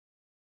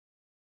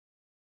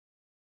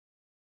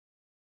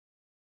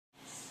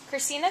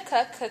Krystina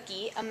Cook,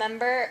 Cookie, a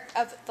member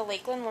of the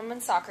Lakeland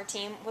women's soccer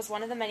team, was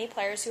one of the many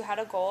players who had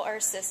a goal or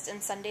assist in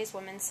Sunday's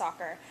women's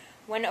soccer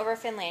win over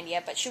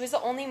Finlandia, but she was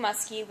the only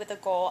Muskie with a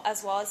goal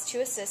as well as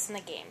 2 assists in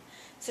the game,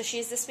 so she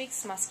is this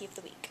week's Muskie of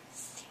the Week.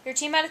 Your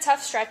team had a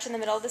tough stretch in the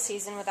middle of the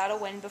season without a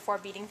win before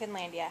beating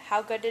Finlandia.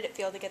 How good did it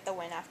feel to get the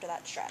win after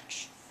that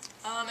stretch?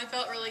 It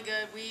felt really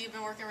good. We've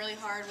been working really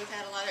hard. We've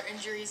had a lot of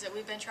injuries that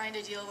we've been trying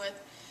to deal with.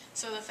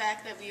 So the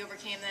fact that we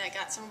overcame that,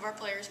 got some of our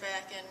players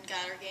back, and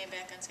got our game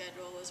back on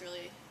schedule was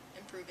really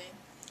improving.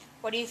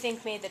 What do you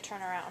think made the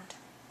turnaround?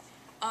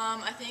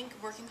 I think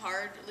working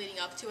hard leading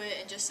up to it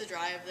and just the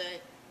drive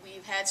that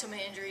we've had so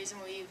many injuries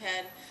and we've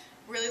had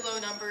really low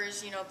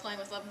numbers, playing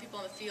with 11 people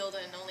on the field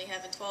and only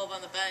having 12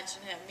 on the bench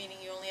and meaning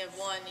you only have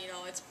one,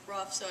 it's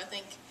rough. So I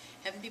think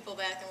having people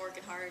back and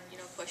working hard,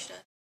 pushed us.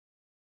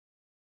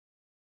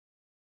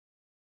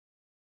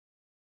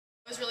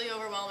 It was really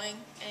overwhelming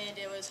and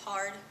it was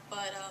hard,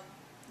 but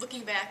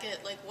looking back at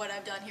what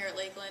I've done here at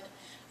Lakeland,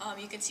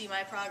 you can see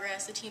my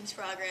progress, the team's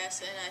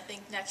progress, and I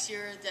think next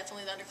year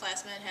definitely the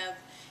underclassmen have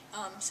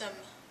some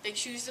big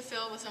shoes to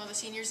fill with some of the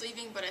seniors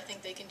leaving, but I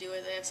think they can do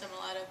it. They have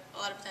a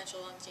lot of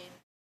potential on the team.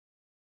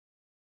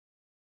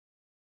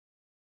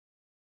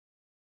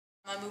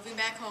 I'm moving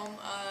back home,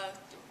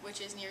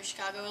 which is near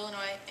Chicago,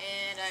 Illinois,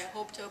 and I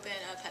hope to open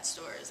a pet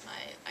store is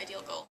my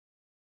ideal goal.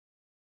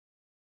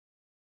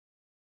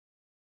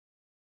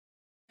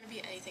 It could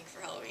be anything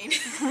for Halloween.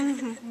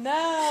 No.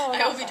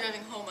 I will be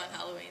driving home on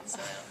Halloween, so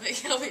I don't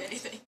think it'll be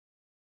anything.